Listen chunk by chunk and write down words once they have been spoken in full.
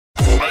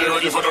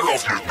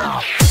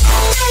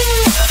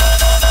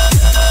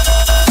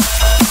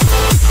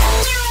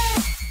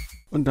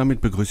Und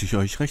damit begrüße ich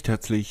euch recht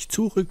herzlich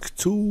zurück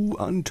zu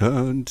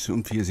Unturned.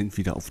 Und wir sind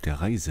wieder auf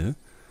der Reise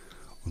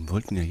und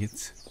wollten ja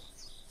jetzt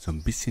so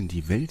ein bisschen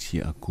die Welt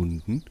hier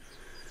erkunden.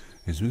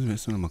 Jetzt müssen wir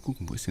erst noch mal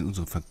gucken, wo ist denn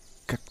unsere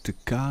verkackte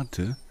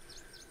Karte?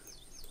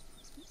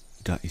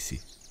 Da ist sie.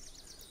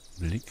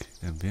 Blick,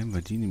 dann werden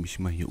wir die nämlich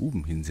mal hier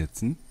oben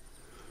hinsetzen.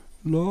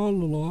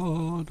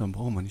 Lalala, dann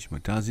brauchen wir nicht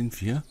mal. Da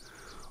sind wir.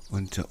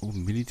 Und da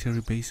oben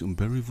Military Base und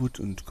Berrywood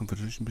und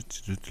Confederation.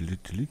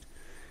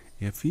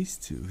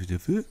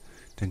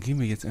 Dann gehen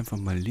wir jetzt einfach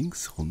mal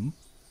links rum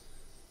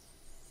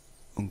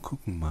und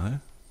gucken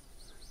mal,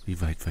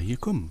 wie weit wir hier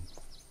kommen.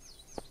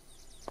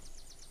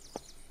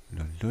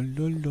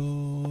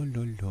 Lalalala.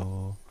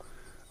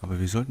 Aber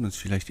wir sollten uns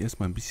vielleicht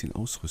erstmal ein bisschen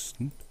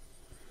ausrüsten.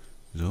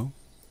 So.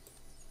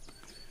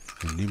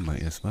 Wir nehmen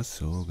mal erst was.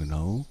 So,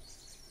 genau.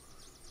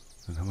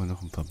 Dann haben wir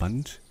noch einen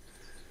Verband.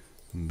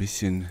 Ein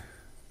bisschen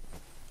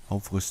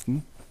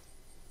aufrüsten.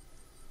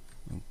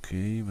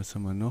 Okay, was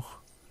haben wir noch?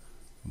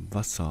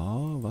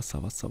 Wasser.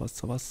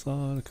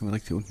 Da können wir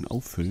direkt hier unten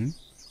auffüllen.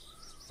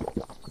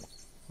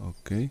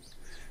 Okay.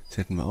 Das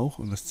hätten wir auch.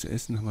 Und was zu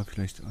essen haben wir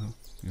vielleicht.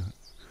 Ja.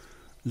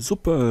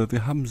 Suppe.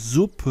 Wir haben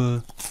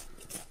Suppe.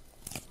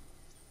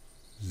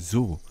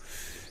 So.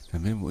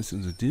 Dann werden wir, wo ist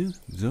unser Dill?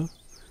 So.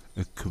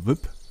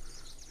 Equip.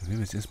 Dann werden wir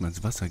jetzt erstmal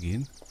ins Wasser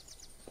gehen.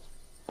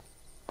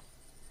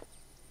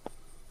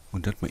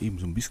 Und das mal eben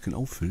so ein bisschen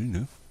auffüllen,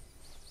 ne?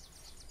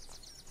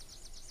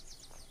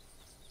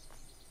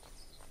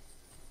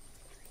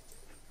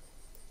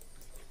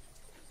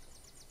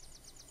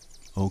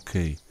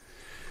 Okay.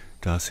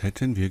 Das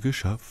hätten wir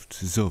geschafft.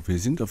 So, wir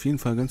sind auf jeden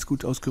Fall ganz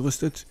gut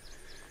ausgerüstet.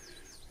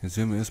 Jetzt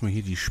werden wir erstmal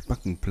hier die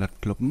Spacken platt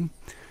kloppen.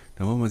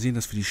 Dann wollen wir sehen,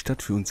 dass wir die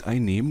Stadt für uns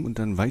einnehmen und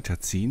dann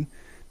weiterziehen.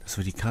 Dass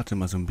wir die Karte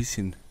mal so ein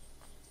bisschen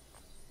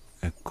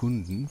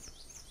erkunden.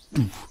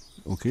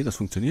 Okay, das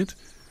funktioniert.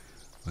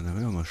 Und dann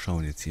werden wir mal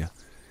schauen jetzt hier.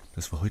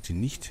 Dass wir heute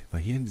nicht,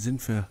 weil hier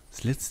sind wir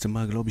das letzte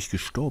Mal, glaube ich,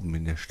 gestorben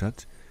in der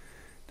Stadt.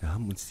 Da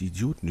haben uns die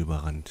Idioten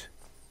überrannt.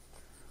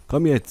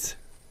 Komm jetzt!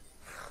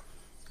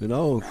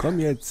 Genau, komm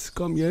jetzt,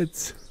 komm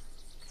jetzt!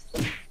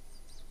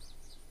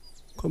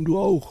 Komm du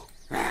auch!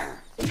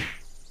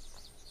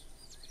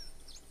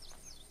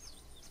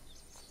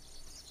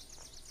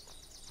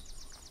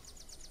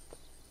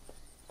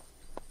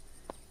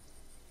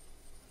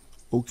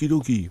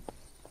 Okidoki.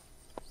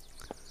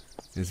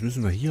 Jetzt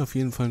müssen wir hier auf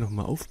jeden Fall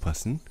nochmal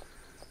aufpassen.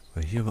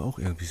 Weil hier war auch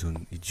irgendwie so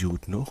ein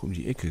Idiot noch um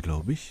die Ecke,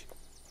 glaube ich.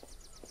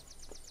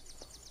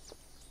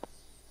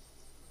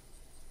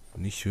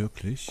 Nicht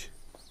wirklich.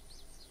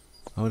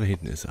 Aber da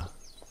hinten ist er.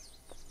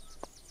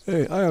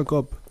 Hey,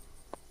 Eierkopf.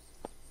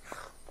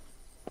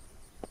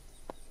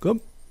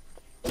 Komm.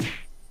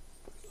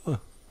 Ah,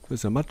 da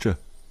ist der Matsche.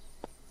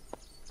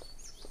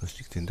 Was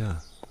liegt denn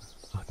da?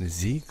 Ach, eine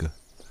Säge.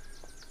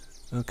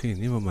 Okay,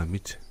 nehmen wir mal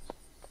mit.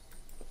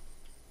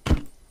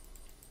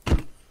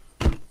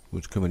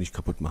 Gut, können wir nicht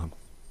kaputt machen.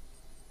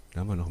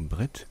 Da haben wir noch ein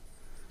Brett.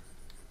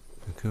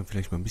 Dann können wir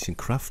vielleicht mal ein bisschen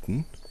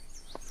craften.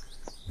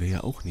 Wäre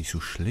ja auch nicht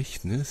so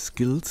schlecht, ne?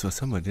 Skills,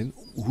 was haben wir denn?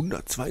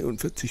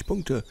 142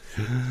 Punkte.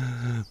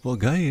 Boah,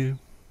 geil.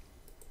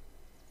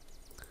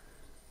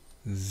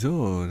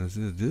 So, das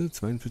ist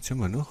 42 haben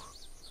wir noch.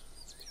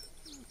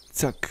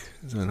 Zack.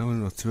 So, dann haben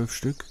wir noch 12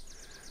 Stück.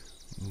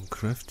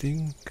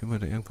 Crafting. Können wir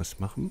da irgendwas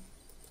machen?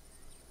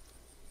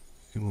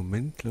 Im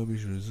Moment glaube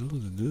ich so.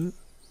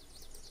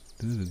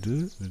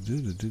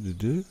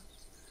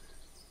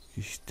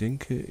 Ich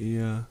denke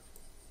eher.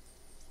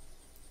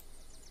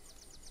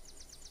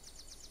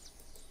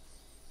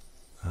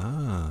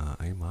 Ah,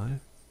 einmal.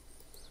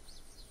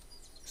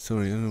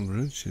 Sorry, on the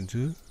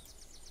bridge.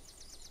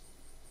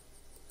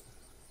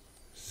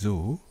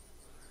 So.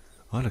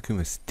 Ah, da können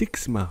wir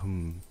Sticks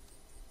machen.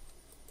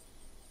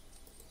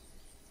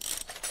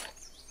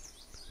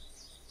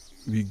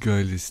 Wie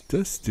geil ist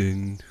das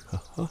denn?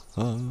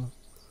 Hahaha.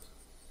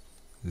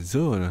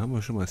 So, dann haben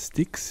wir schon mal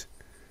Sticks.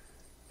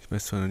 Ich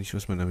weiß zwar noch nicht,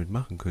 was man damit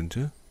machen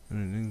könnte.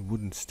 Einen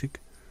Wooden Stick.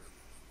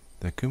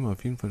 Da können wir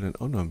auf jeden Fall dann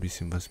auch noch ein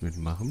bisschen was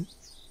mitmachen.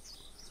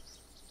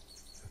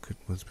 Da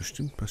könnten wir uns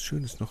bestimmt was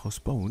Schönes noch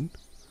ausbauen.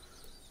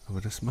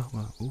 Aber das machen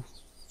wir. Oh.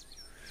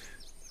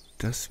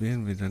 Das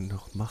werden wir dann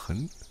noch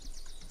machen.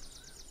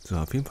 So,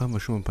 auf jeden Fall haben wir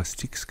schon mal ein paar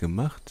Sticks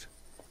gemacht.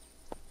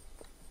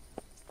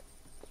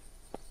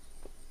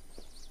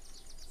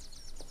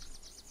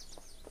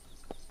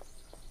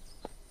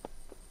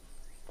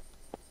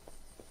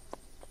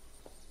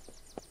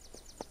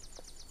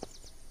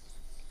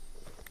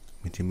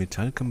 Mit dem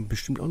Metall kann man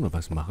bestimmt auch noch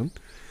was machen.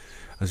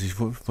 Also ich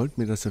wollte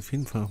mir das auf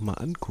jeden Fall noch mal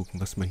angucken,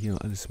 was man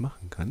hier alles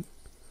machen kann.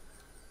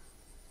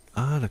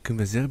 Ah, da können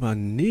wir selber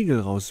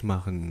Nägel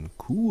rausmachen.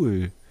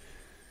 Cool.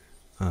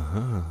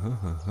 Aha,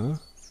 aha, aha.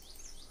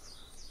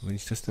 Und wenn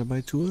ich das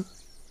dabei tue,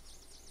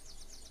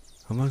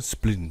 haben wir einen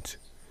Splint.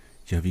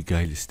 Ja, wie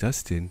geil ist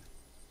das denn?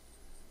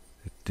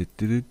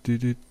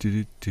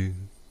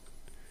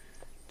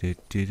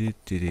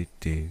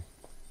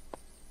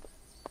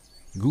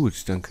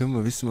 Gut, dann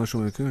wissen wir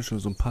schon, wir können schon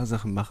so ein paar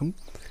Sachen machen.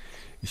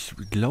 Ich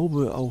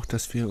glaube auch,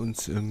 dass wir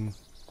uns,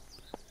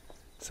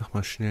 sag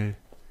mal schnell,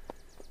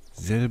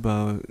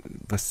 selber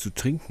was zu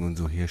trinken und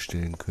so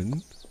herstellen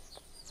können.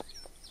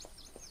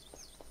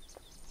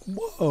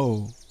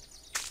 Wow.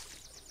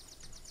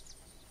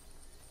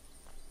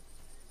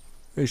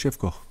 Hey,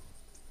 Chefkoch.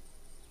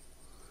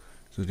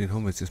 So, den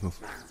hauen wir jetzt erstmal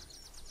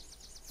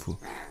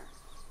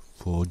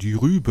vor die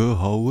Rübe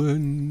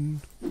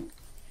hauen.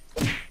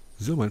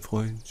 So, mein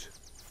Freund.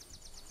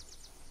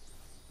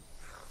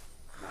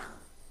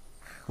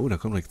 Oh, da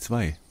kommen direkt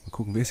zwei. Mal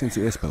gucken, wer ist denn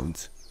zuerst bei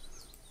uns?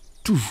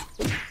 Du.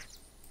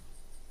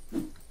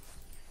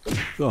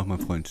 So,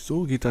 mein Freund.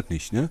 So geht das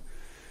nicht, ne?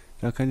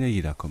 Da kann ja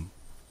jeder kommen.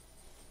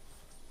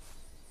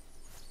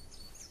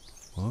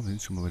 Oh, wir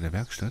sind schon mal bei der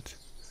Werkstatt.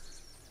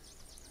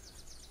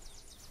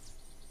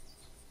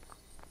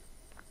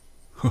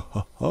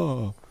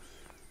 Hahaha.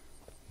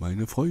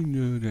 Meine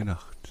Freunde der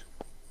Nacht.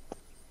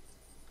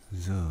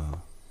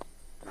 So.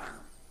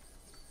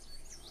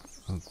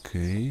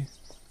 Okay.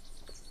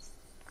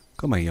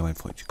 Komm mal her, mein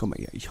Freund. Komm mal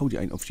her. Ich hau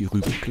dir einen auf die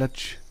Rübe.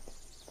 Klatsch.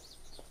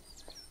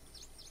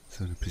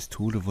 So, eine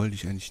Pistole wollte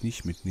ich eigentlich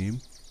nicht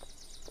mitnehmen.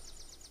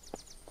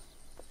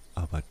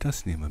 Aber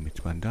das nehmen wir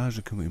mit.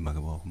 Bandage können wir immer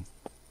gebrauchen.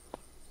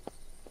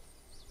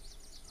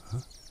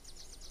 Aha.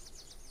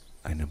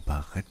 Eine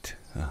Barrette.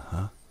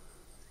 Aha.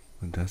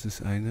 Und das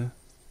ist eine.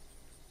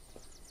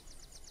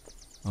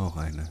 Auch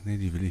eine. Ne,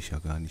 die will ich ja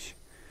gar nicht.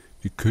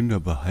 Die können wir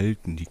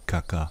behalten, die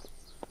Kacker.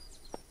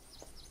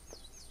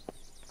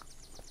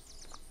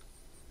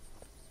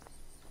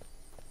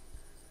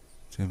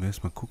 Jetzt werden wir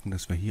erstmal gucken,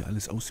 dass wir hier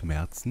alles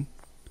ausmerzen.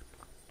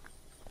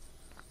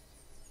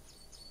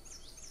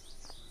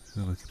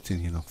 So, was gibt's denn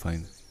hier noch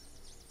fein?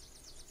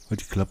 Halt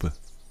die Klappe.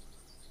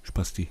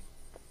 Spasti.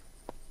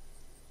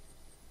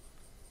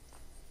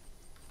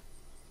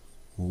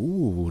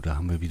 Oh, da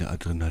haben wir wieder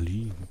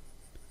Adrenalin.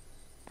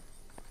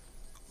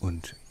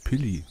 Und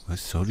Pilli.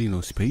 Was? Sorry,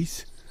 no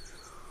space?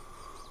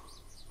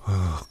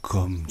 Ach,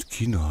 kommt,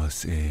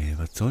 Kinos, ey.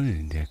 Was soll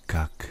denn der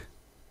Kack?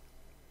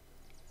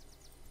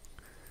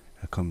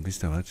 Ja, komm,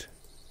 wisst ihr was?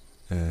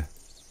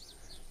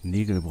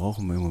 Nägel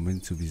brauchen wir im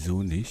Moment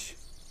sowieso nicht.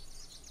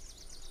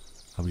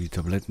 Aber die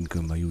Tabletten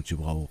können wir gut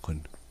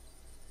gebrauchen.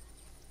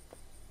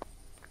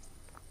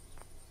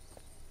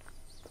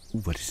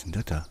 Was ist denn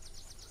das da?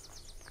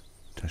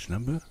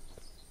 Taschenlampe?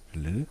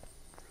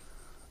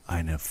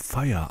 Eine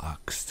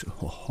Feueraxt.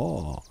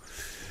 Hoho.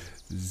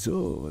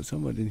 So, was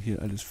haben wir denn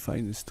hier alles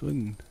Feines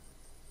drin?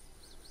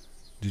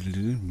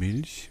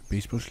 Milch,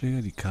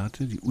 Baseballschläger, die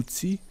Karte, die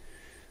Uzi,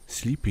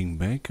 Sleeping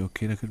Bag.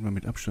 Okay, da könnte man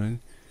mit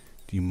absteuern.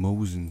 Die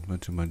Mosen,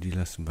 warte mal, die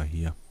lassen wir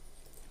hier.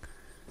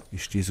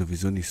 Ich stehe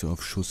sowieso nicht so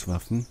auf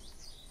Schusswaffen.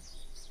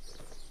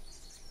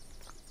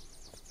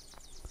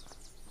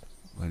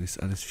 Weil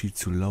ist alles viel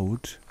zu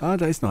laut. Ah,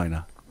 da ist noch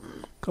einer.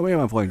 Komm her,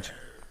 mein Freund.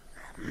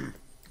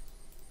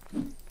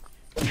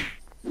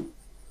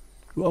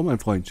 Du auch, mein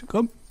Freund.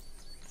 Komm.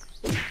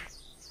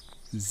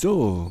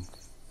 So.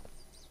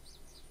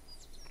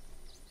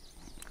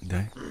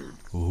 Da.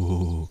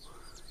 Oh.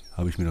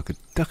 Habe ich mir doch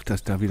gedacht,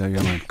 dass da wieder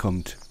jemand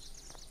kommt.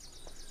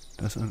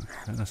 Das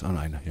ist auch noch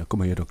einer. Ja, guck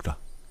mal hier, Doktor.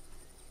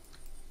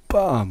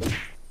 Bam.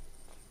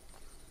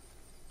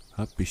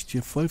 Hab ich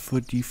dir voll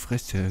vor die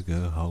Fresse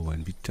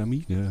gehauen.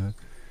 Vitamine.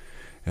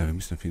 Ja, wir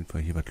müssen auf jeden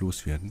Fall hier was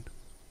loswerden.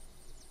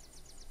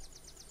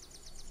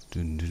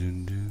 Dün,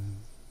 dün, dün.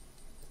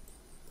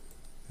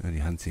 Ja,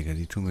 die Handsäger,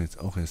 die tun wir jetzt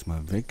auch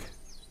erstmal weg.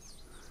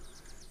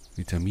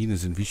 Vitamine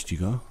sind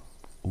wichtiger.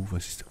 Oh,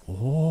 was ist...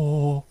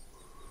 Oh.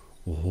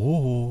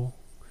 Oh.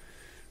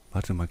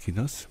 Warte mal,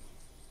 Kinders.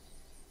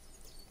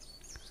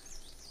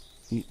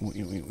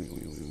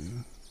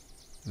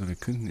 So, wir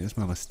könnten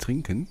erstmal was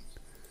trinken.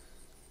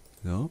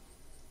 So.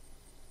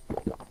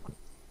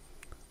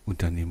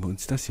 Und dann nehmen wir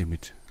uns das hier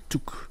mit.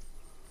 Tuck.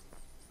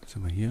 Was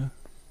haben wir hier?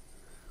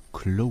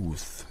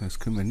 Clothes. Das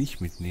können wir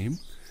nicht mitnehmen.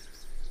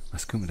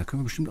 Was können wir? Da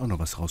können wir bestimmt auch noch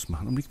was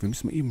rausmachen. Augenblick, wir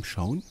müssen mal eben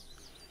schauen.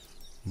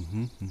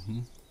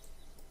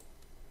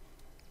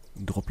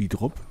 Droppi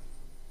Drop.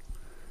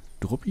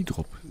 Droppi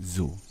Drop.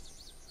 So.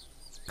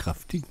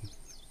 Crafting.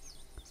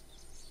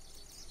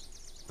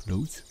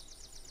 Clothes.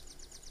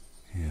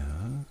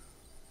 Ja.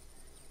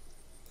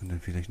 Und dann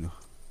vielleicht noch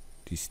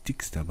die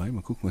Sticks dabei.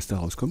 Mal gucken, was da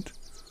rauskommt.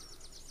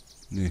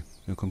 Nee,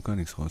 da kommt gar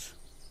nichts raus.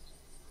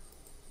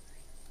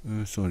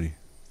 Sorry.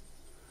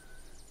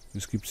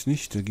 Das gibt's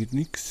nicht, da geht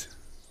nichts.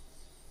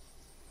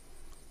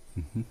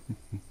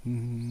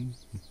 Können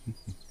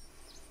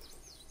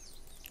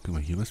wir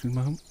hier was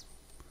mitmachen?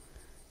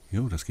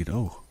 Jo, das geht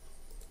auch.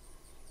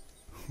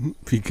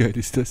 Wie geil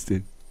ist das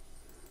denn?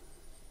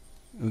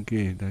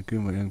 Okay, da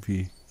können wir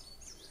irgendwie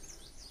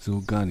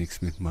so gar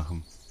nichts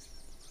mitmachen.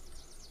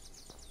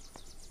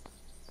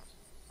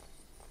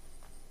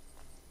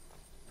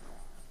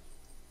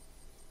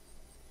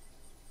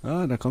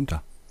 Ah, da kommt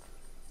er.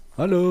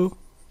 Hallo.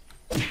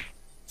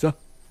 So.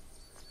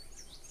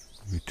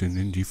 Mitten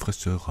in die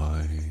Fresse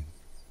rein.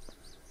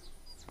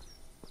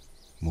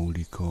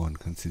 Moldy Corn,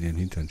 kannst du dir den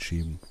Hintern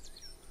schieben.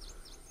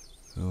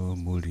 So,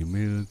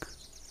 Multimilk.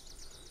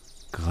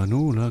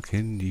 Granola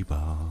Candy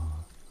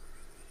Bar.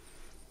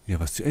 Ja,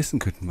 was zu essen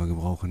könnten wir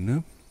gebrauchen,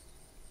 ne?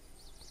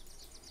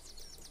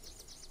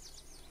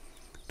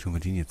 Tun wir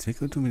den jetzt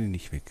weg oder tun wir den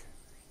nicht weg?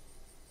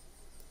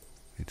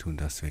 Wir tun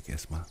das weg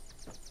erstmal.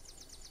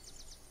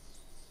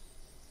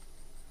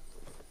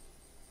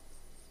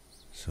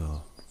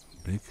 So,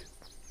 Blick.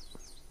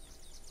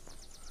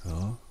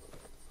 So.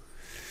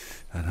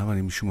 Dann haben wir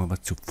nämlich schon mal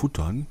was zu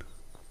futtern.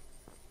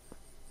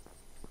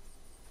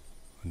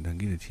 Und dann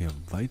geht es hier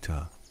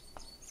weiter.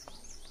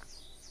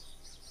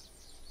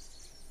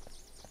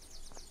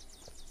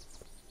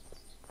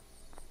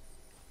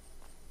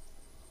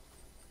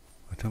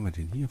 Was haben wir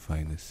denn hier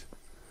Feines?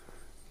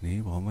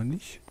 Nee, brauchen wir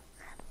nicht.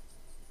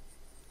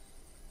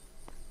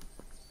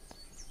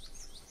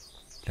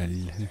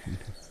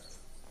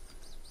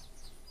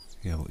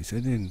 Ja, wo ist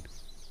er denn?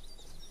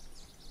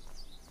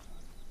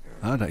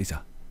 Ah, da ist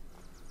er.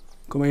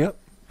 Komm mal her.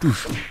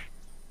 Dusch.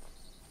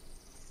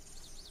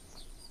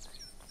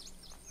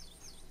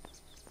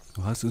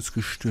 Du hast uns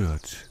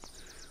gestört.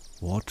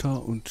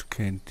 Water und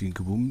den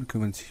Gewummen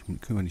können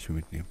wir nicht mehr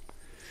mitnehmen.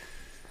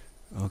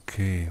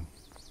 Okay.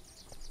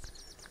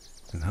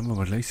 Dann haben wir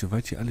aber gleich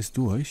soweit hier alles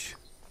durch.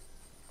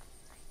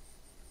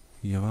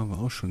 Hier waren wir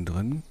auch schon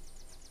dran.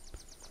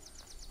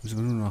 Müssen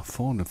wir nur nach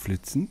vorne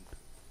flitzen.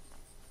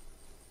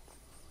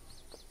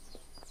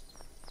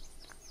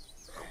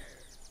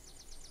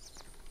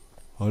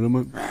 Hallo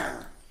mal.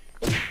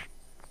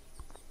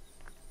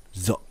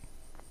 So.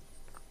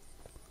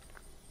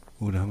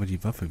 Oh, da haben wir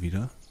die Waffe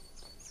wieder.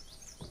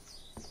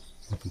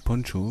 Und ein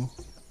Poncho.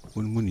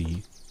 Und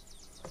Muni.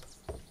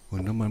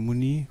 Und nochmal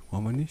Muni.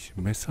 Brauchen wir nicht.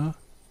 Messer.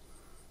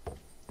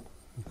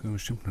 Dann können wir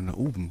bestimmt noch nach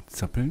oben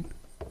zappeln.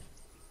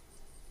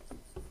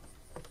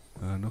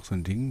 Noch so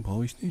ein Ding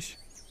brauche ich nicht.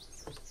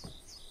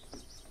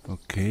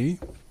 Okay.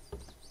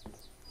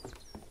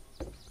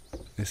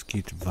 Es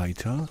geht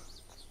weiter.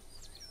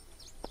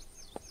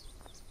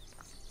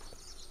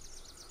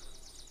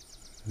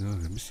 So,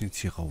 wir müssen jetzt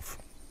hier rauf.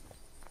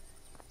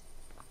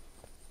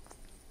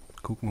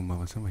 Gucken wir mal,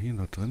 was haben wir hier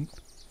noch drin?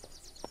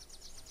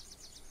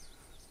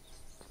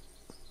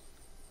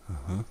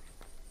 Aha.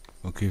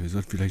 Okay, wir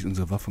sollten vielleicht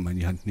unsere Waffe mal in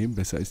die Hand nehmen.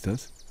 Besser ist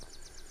das.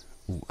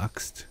 Oh,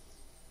 Axt.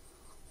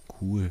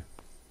 Cool.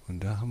 Und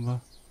da haben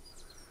wir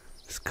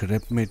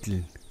Scrap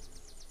Metal.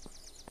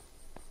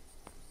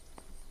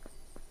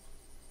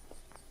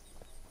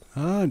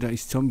 Ah, da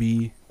ist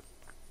Zombie.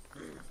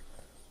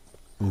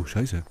 Oh,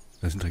 scheiße.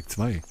 Das sind direkt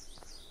 2.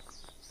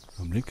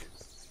 Blick.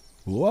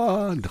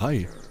 Wow,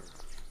 3.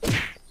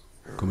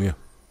 Komm her.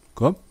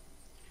 Komm.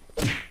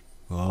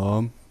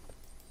 Komm.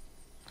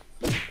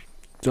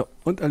 So,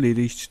 und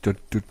erledigt.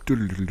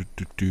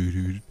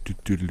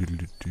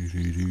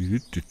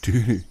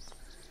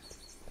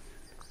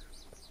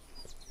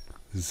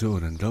 So,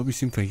 dann glaube ich,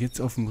 sind wir jetzt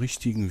auf dem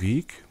richtigen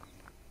Weg.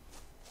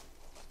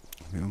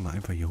 Wir mal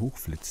einfach hier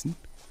hochflitzen.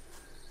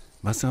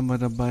 Was haben wir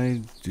dabei?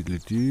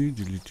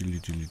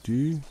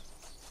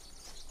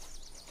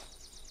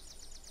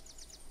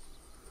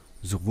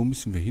 So, wo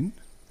müssen wir hin?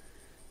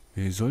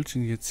 Wir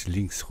sollten jetzt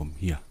links rum.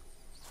 Hier.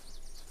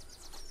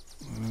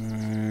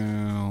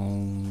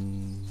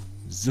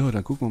 So,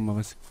 dann gucken wir mal,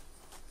 was...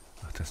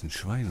 Ach, das ist ein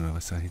Schwein oder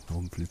was da hinten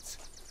rumflitzt.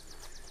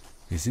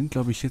 Wir sind,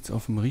 glaube ich, jetzt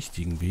auf dem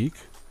richtigen Weg.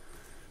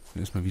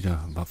 Erstmal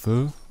wieder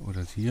Waffe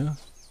oder hier.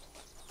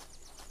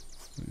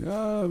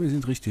 Ja, wir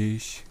sind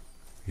richtig.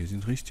 Wir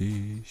sind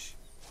richtig.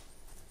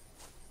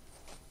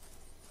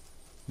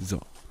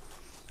 So.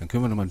 Dann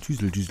können wir nochmal ein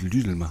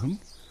Düsel machen.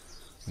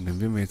 Und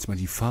dann werden wir jetzt mal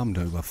die Farm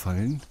da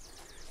überfallen.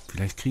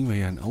 Vielleicht kriegen wir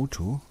ja ein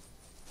Auto.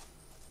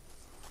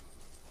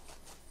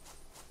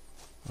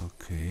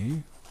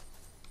 Okay.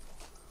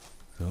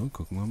 So,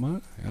 gucken wir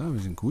mal. Ja, wir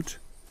sind gut.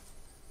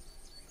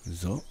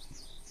 So.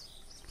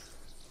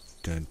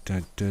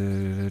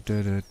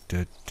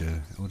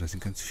 Oh, da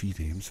sind ganz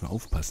viele. Hier müssen wir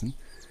aufpassen.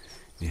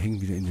 Die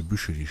hängen wieder in die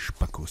Büsche, die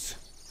Spackos.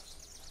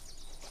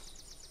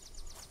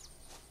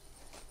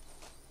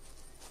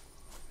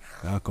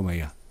 Ja, komm mal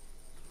her.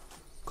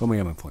 Komm mal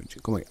her, mein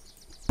Freundchen. Komm mal her.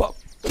 Boah.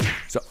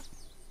 So.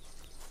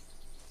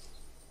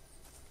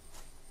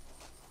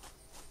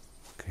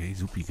 Okay,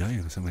 supi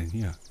geil. Was haben wir denn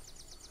hier?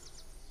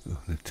 Oh,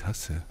 eine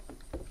Tasse.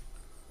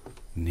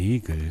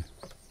 Nägel.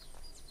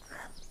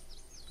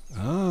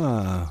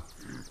 Ah.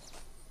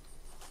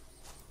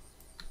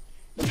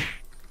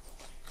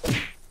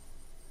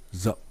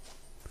 So.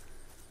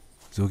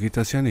 So geht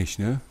das ja nicht,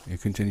 ne? Ihr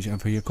könnt ja nicht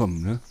einfach hier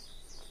kommen, ne?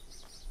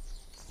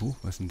 Oh,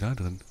 was ist denn da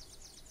drin?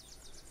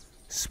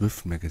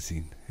 Swift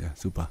Magazine. Ja,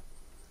 super.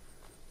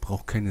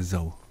 Braucht keine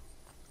Sau.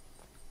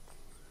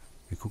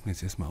 Wir gucken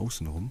jetzt erstmal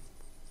außen rum.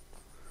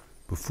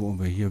 Bevor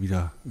wir hier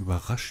wieder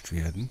überrascht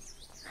werden.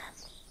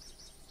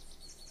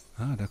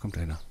 Ah, da kommt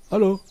einer.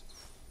 Hallo.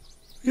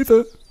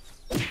 Hilfe.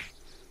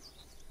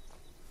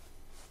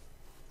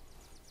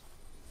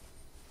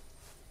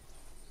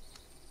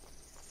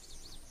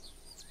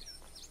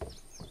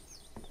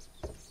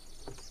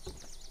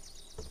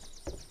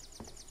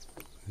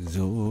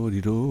 So,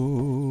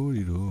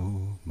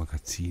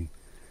 Magazin.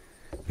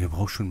 Wir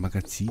brauchen schon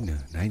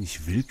Magazine. Nein,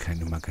 ich will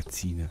keine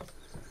Magazine.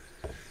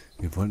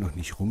 Wir wollen doch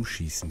nicht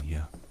rumschießen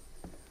hier.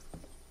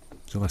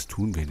 Sowas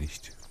tun wir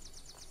nicht.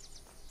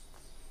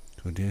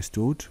 So, der ist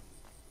tot.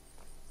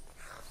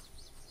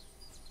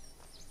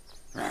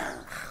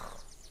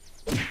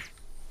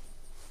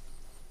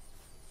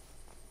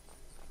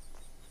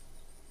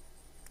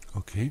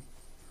 Okay.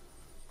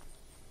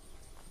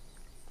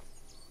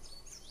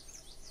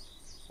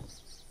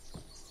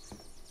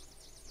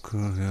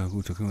 Ja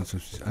gut, da können wir uns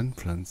natürlich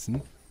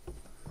anpflanzen.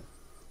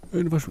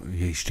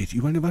 Hier steht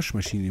überall eine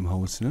Waschmaschine im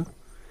Haus, ne?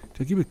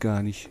 Da gibt es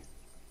gar nicht.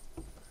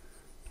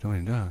 Was haben wir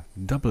denn da?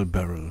 Double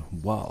Barrel.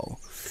 Wow.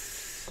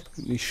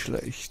 Nicht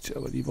schlecht,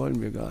 aber die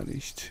wollen wir gar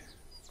nicht.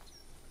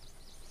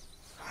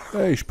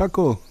 Hey,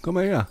 Spacko, komm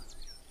mal her.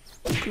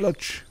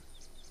 Klatsch.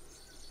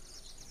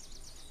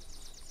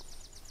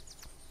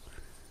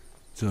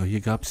 So, hier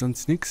gab es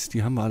sonst nichts.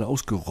 Die haben wir alle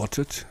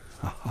ausgerottet.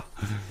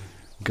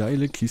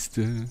 Geile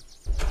Kiste.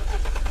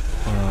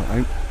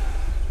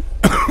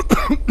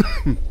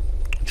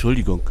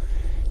 Entschuldigung,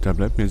 da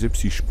bleibt mir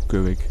selbst die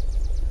Spucke weg.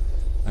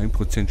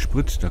 1%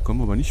 Sprit, da kommen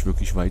wir aber nicht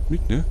wirklich weit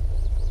mit, ne?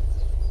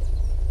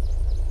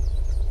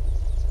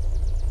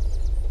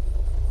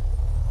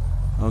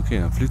 Okay,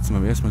 dann flitzen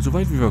wir erstmal. So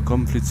weit wie wir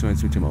kommen, flitzen wir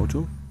jetzt mit dem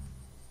Auto.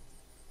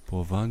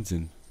 Boah,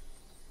 Wahnsinn.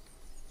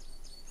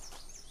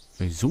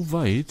 Ey, so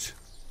weit?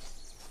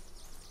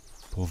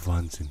 Boah,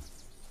 Wahnsinn.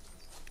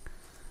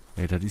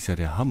 Ey, das ist ja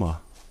der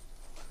Hammer.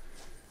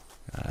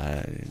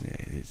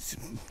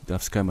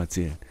 Darf's keinem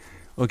erzählen.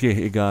 Okay,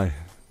 egal.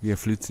 Wir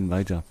flitzen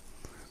weiter.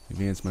 Wir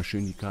werden jetzt mal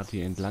schön die Karte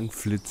hier entlang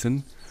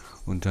flitzen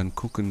und dann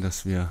gucken,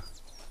 dass wir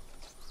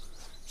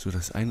so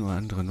das ein oder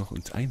andere noch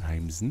uns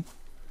einheimsen.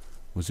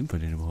 Wo sind wir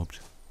denn überhaupt?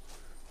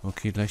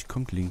 Okay, gleich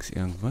kommt links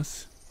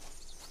irgendwas.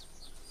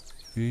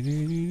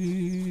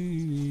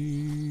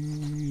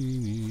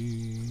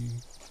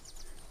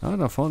 Ah,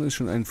 da vorne ist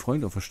schon ein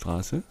Freund auf der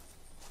Straße.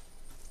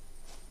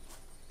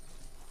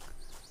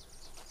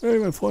 Hey,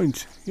 mein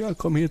Freund. Ja,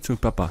 komm her zu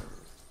Papa.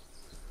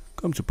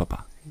 Komm zu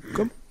Papa.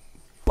 Komm.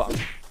 Bam.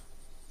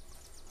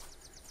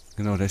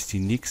 Genau, da ist die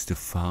nächste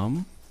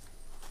Farm.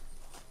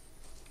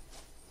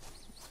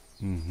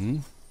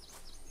 Mhm.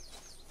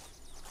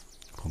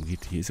 Warum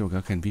geht hier? Ist aber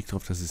gar kein Weg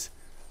drauf, dass es...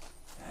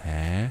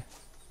 Hä?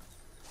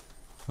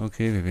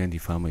 Okay, wir werden die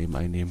Farm mal eben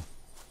einnehmen.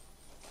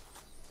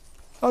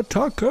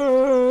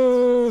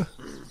 Attacke!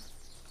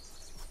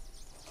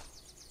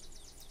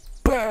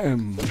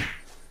 Bam!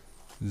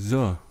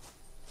 So.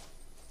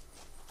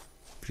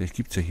 Vielleicht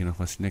gibt es ja hier noch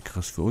was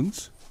Leckeres für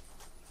uns.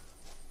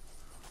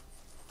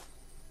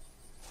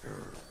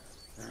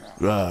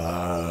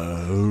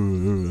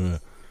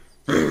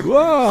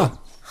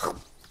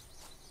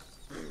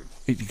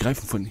 Ey, die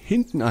greifen von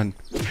hinten an.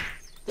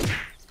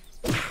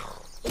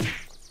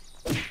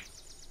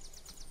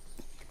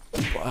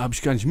 Boah, habe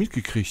ich gar nicht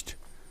mitgekriegt.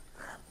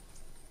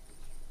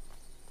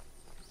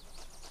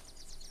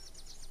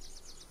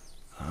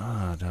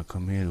 Ah, da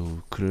komm her,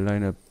 du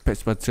kleine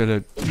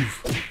Pestbazille.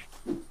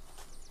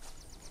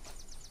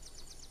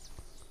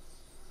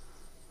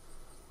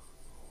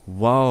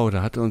 Wow,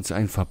 da hat er uns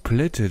einen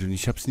verplättet und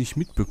ich habe es nicht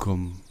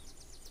mitbekommen.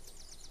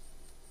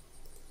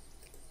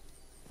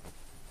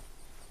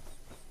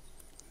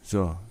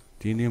 So,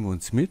 den nehmen wir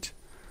uns mit.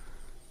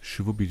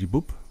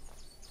 Schwubbidibub.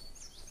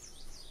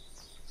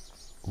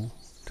 Oh,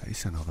 da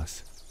ist ja noch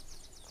was.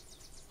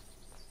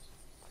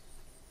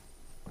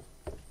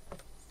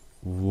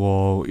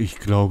 Wow, ich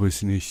glaube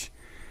es nicht.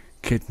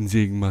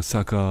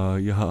 Kettensägenmassaker.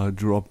 Ja,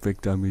 drop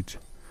weg damit.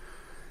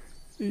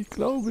 Ich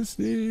glaube es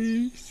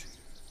nicht.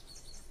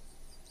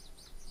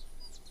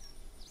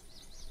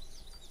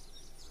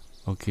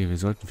 Okay, wir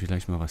sollten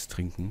vielleicht mal was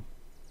trinken.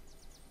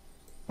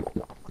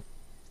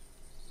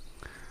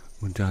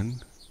 Und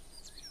dann...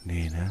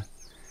 Nee, ne?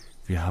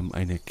 Wir haben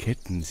eine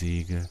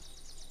Kettensäge.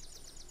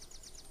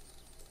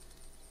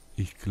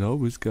 Ich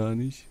glaube es gar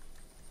nicht.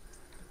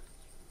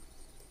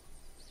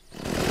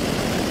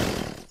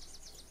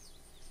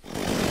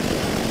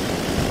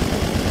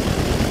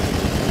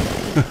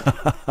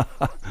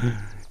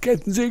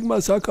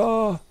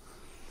 Kettensägenmassaker!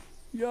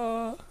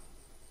 Ja!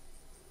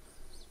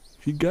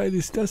 Wie geil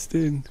ist das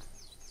denn?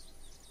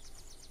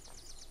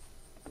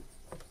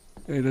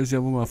 Ey, das ist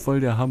ja wohl mal voll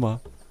der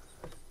Hammer.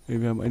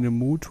 Ey, wir haben eine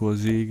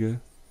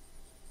Motorsäge.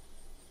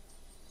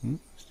 Hm?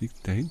 Was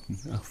liegt da hinten?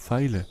 Ach,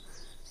 Pfeile.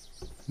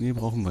 Nee,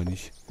 brauchen wir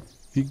nicht.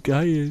 Wie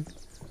geil.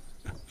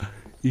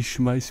 Ich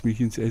schmeiß mich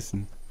ins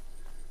Essen.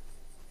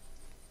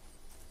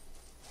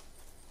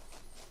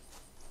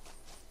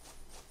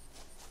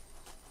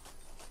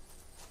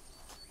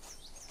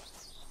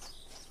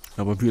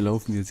 Aber wir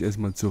laufen jetzt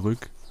erstmal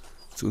zurück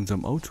zu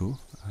unserem Auto.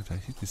 Ah, da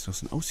hinten ist doch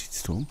so ein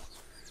Aussichtsturm.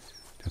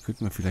 Da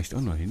könnten wir vielleicht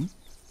auch noch hin.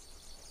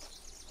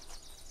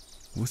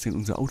 Wo ist denn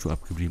unser Auto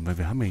abgeblieben? Weil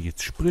wir haben ja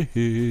jetzt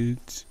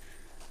Sprit.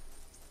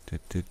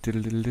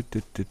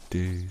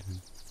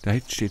 Da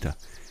hinten steht er.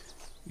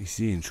 Ich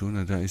sehe ihn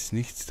schon, da ist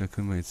nichts. Da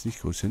können wir jetzt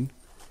nicht groß hin.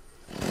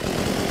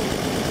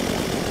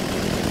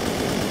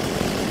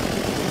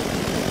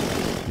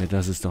 Ja,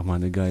 das ist doch mal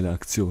eine geile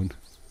Aktion.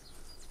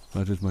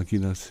 Wartet mal,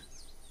 Kinas.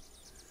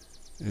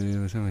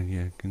 Was haben wir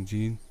hier?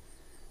 Benzin.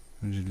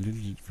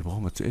 Wir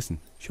brauchen was zu essen.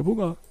 Ich habe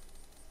Hunger.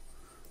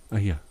 Ah,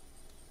 hier.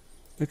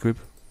 Equip.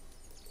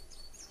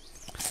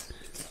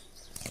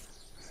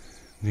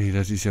 Nee,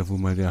 das ist ja wohl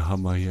mal der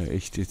Hammer hier.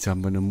 Echt, jetzt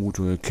haben wir eine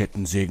Motor.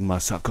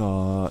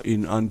 Kettensägenmassaker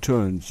in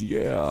Unturned.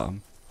 Yeah.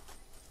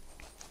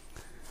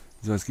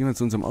 So, jetzt gehen wir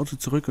zu unserem Auto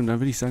zurück und dann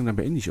würde ich sagen, dann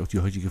beende ich auch die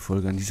heutige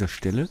Folge an dieser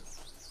Stelle.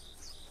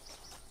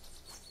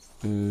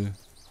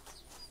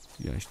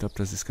 Ja, ich glaube,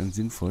 das ist ganz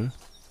sinnvoll.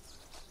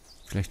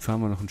 Vielleicht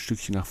fahren wir noch ein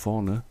Stückchen nach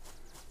vorne,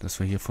 dass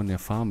wir hier von der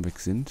Farm weg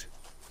sind.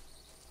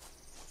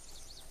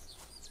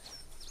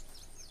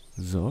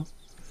 So.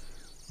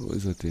 Wo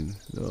ist er denn?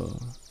 So.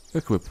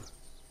 Equip.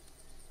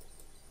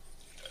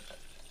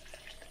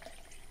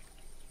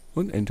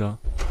 Und Enter.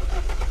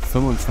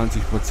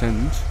 25%.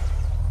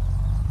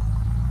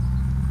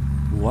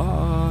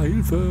 Wow,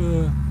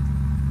 Hilfe!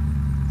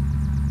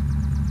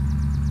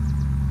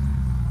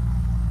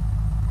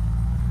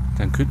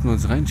 Dann könnten wir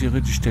uns rein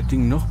theoretisch das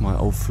Ding nochmal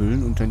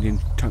auffüllen und dann den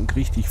Tank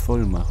richtig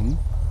voll machen.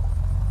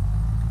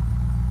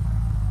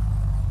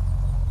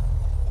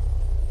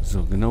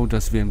 So, genau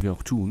das werden wir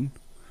auch tun.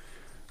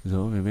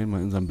 So, wir werden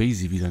mal unseren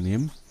Basie wieder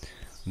nehmen.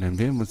 Und dann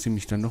werden wir uns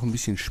nämlich dann noch ein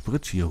bisschen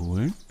Sprit hier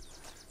holen.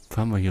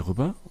 Fahren wir hier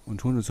rüber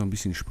und holen uns noch ein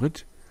bisschen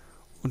Sprit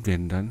und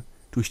werden dann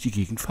durch die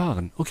Gegend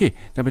fahren. Okay,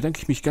 dann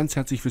bedanke ich mich ganz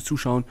herzlich fürs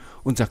Zuschauen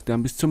und sage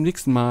dann bis zum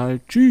nächsten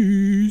Mal.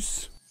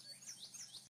 Tschüss!